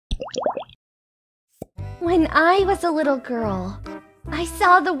When I was a little girl, I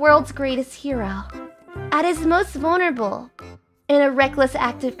saw the world's greatest hero, at his most vulnerable. In a reckless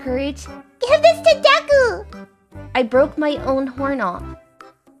act of courage, give this to Deku! I broke my own horn off.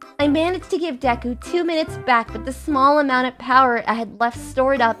 I managed to give Deku 2 minutes back with the small amount of power I had left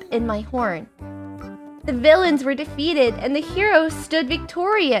stored up in my horn. The villains were defeated and the hero stood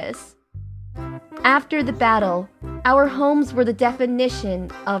victorious. After the battle, our homes were the definition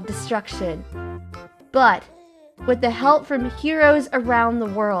of destruction. But with the help from heroes around the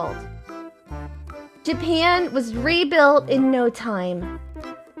world, Japan was rebuilt in no time.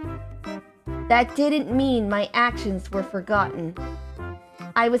 That didn't mean my actions were forgotten.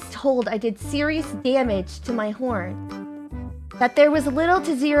 I was told I did serious damage to my horn, that there was little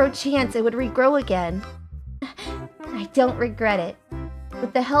to zero chance it would regrow again. I don't regret it.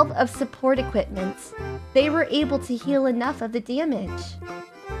 With the help of support equipments, they were able to heal enough of the damage.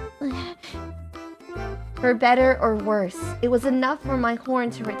 For better or worse, it was enough for my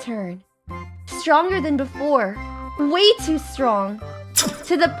horn to return. Stronger than before, way too strong,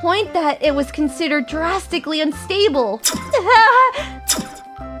 to the point that it was considered drastically unstable.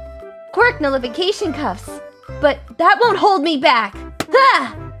 Quirk nullification cuffs, but that won't hold me back.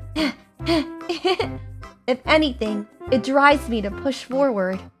 If anything, it drives me to push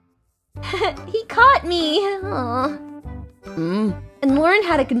forward. He caught me. And learned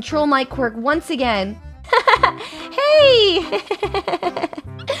how to control my quirk once again. Hey!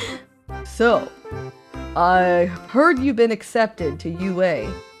 So, I heard you've been accepted to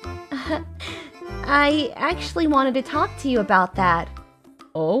UA. I actually wanted to talk to you about that.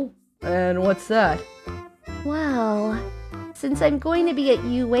 Oh? And what's that? Well, since I'm going to be at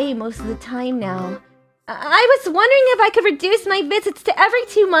UA most of the time now, I was wondering if I could reduce my visits to every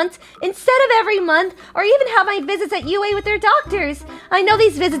 2 months instead of every month, or even have my visits at UA with their doctors. I know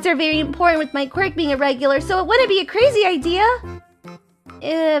these visits are very important with my quirk being irregular, so it wouldn't be a crazy idea.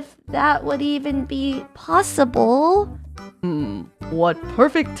 If that would even be possible. What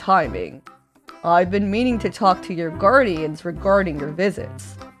perfect timing. I've been meaning to talk to your guardians regarding your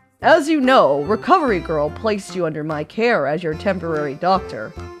visits. As you know, Recovery Girl placed you under my care as your temporary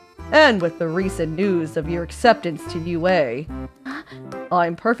doctor. And with the recent news of your acceptance to UA,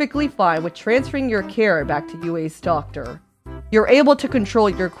 I'm perfectly fine with transferring your care back to UA's doctor. You're able to control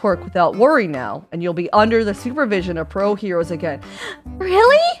your quirk without worry now, and you'll be under the supervision of pro heroes again.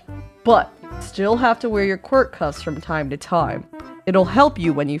 Really? But still have to wear your quirk cuffs from time to time. It'll help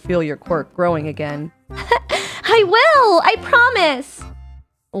you when you feel your quirk growing again. I will! I promise!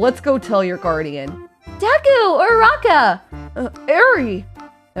 Let's go tell your guardian. Deku or Raka! Eri!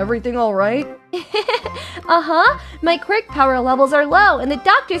 Everything alright? Uh-huh. My quirk power levels are low, and the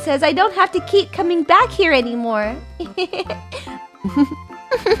doctor says I don't have to keep coming back here anymore.